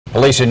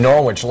Police in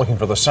Norwich looking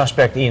for the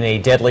suspect in a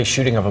deadly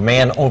shooting of a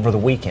man over the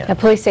weekend. Now,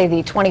 police say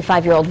the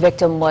 25-year-old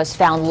victim was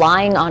found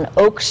lying on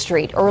Oak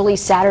Street early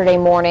Saturday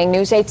morning.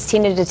 News 8's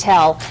Tina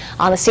Detel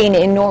on the scene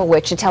in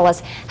Norwich to tell us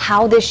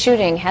how this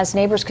shooting has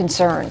neighbors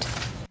concerned.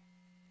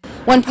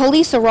 When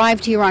police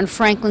arrived here on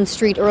Franklin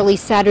Street early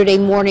Saturday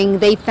morning,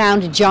 they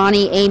found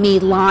Johnny Amy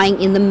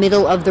lying in the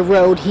middle of the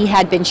road. He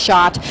had been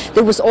shot.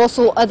 There was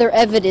also other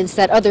evidence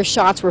that other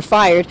shots were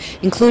fired,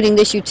 including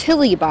this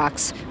utility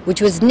box, which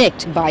was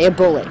nicked by a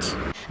bullet.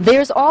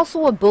 There's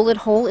also a bullet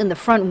hole in the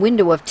front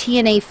window of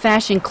TNA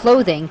Fashion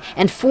Clothing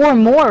and 4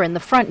 more in the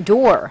front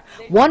door.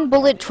 One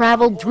bullet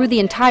traveled through the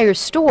entire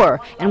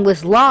store and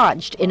was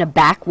lodged in a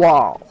back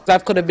wall. I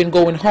could have been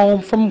going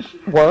home from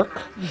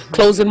work,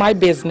 closing my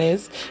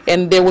business,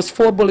 and there was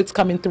 4 bullets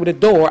coming through the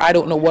door. I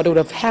don't know what would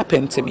have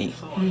happened to me.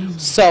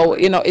 So,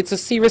 you know, it's a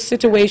serious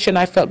situation.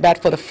 I felt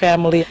bad for the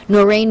family.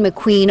 Noreen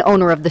McQueen,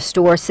 owner of the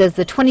store, says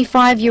the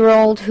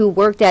 25-year-old who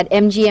worked at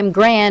MGM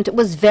Grand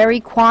was very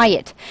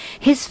quiet.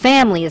 His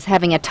family is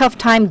having a tough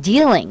time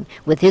dealing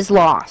with his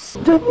loss.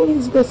 Johnny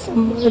is the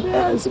same mother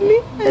as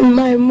me and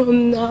my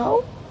mom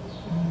now.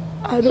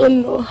 I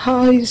don't know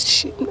how is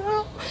she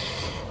now.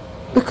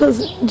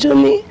 Because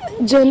Johnny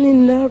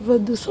never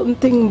do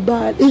something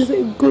bad. He's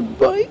a good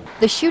boy.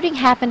 The shooting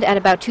happened at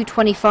about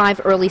 2:25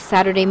 early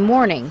Saturday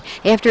morning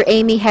after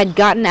Amy had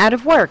gotten out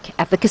of work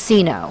at the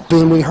casino.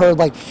 Then we heard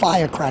like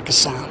firecracker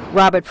sound.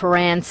 Robert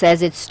Ferran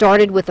says it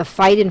started with a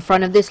fight in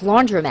front of this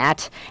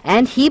laundromat,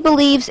 and he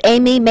believes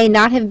Amy may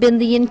not have been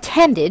the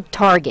intended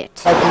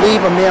target. I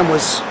believe a man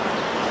was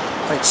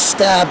like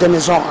stabbed in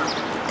his arm,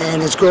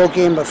 and his girl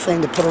gave him a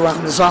thing to put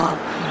around his arm.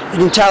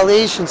 In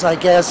retaliations, I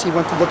guess, he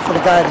went to look for the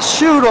guy to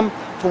shoot him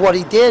for what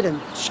he did and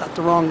shot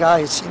the wrong guy,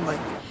 it seemed like.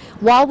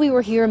 While we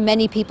were here,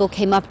 many people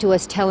came up to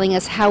us telling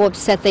us how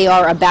upset they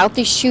are about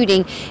the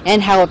shooting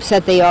and how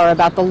upset they are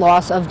about the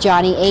loss of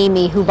Johnny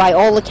Amy, who by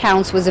all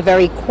accounts was a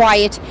very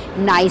quiet,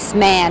 nice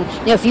man.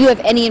 Now, if you have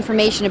any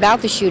information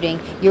about the shooting,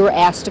 you were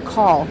asked to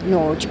call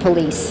Norwich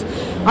Police.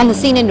 On the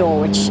scene in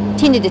Norwich,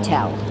 Tina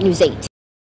Detel, News 8.